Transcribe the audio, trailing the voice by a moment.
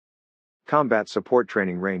Combat support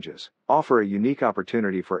training ranges offer a unique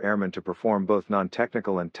opportunity for airmen to perform both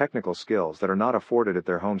non-technical and technical skills that are not afforded at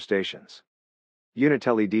their home stations. Unit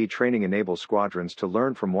LED training enables squadrons to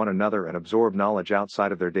learn from one another and absorb knowledge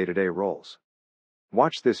outside of their day-to-day roles.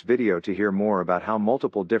 Watch this video to hear more about how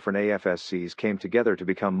multiple different AFSCs came together to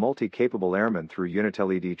become multi-capable airmen through Unit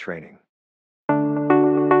LED training.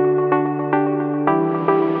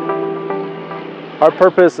 Our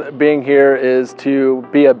purpose being here is to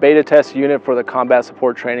be a beta test unit for the combat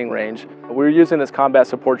support training range. We're using this combat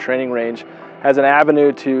support training range as an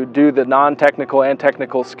avenue to do the non-technical and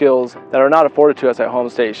technical skills that are not afforded to us at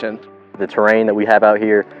home station. The terrain that we have out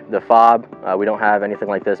here, the FOB, we don't have anything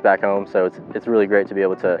like this back home, so it's really great to be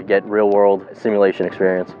able to get real-world simulation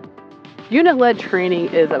experience. Unit-led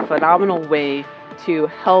training is a phenomenal way to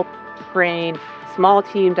help train small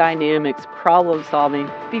team dynamics, problem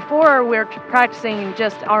solving. Before, we were practicing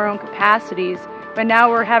just our own capacities, but now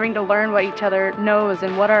we're having to learn what each other knows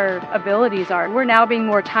and what our abilities are. We're now being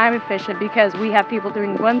more time efficient because we have people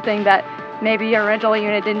doing one thing that maybe our rental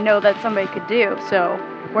unit didn't know that somebody could do. So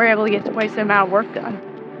we're able to get twice the amount of work done.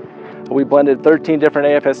 We blended 13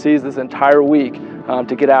 different AFSCs this entire week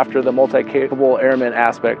to get after the multi-capable airman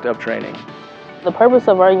aspect of training. The purpose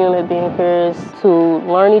of our unit being here is to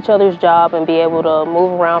learn each other's job and be able to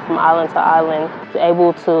move around from island to island,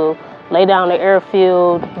 able to lay down the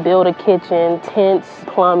airfield, build a kitchen, tents,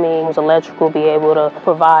 plumbing, electrical, be able to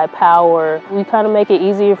provide power. We kind of make it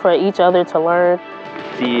easier for each other to learn.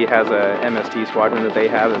 C has a MST squadron that they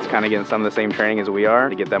have that's kind of getting some of the same training as we are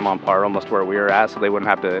to get them on par almost where we are at, so they wouldn't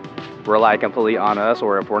have to rely completely on us,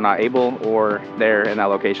 or if we're not able or they're in that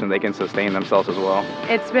location, they can sustain themselves as well.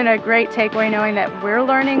 It's been a great takeaway knowing that we're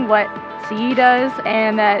learning what C does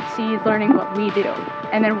and that C is learning what we do,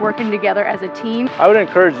 and then working together as a team. I would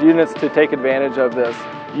encourage units to take advantage of this.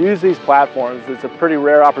 Use these platforms. It's a pretty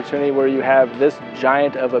rare opportunity where you have this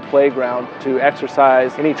giant of a playground to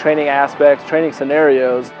exercise any training aspects, training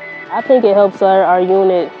scenarios. I think it helps our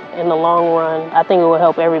unit in the long run. I think it will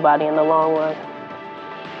help everybody in the long run.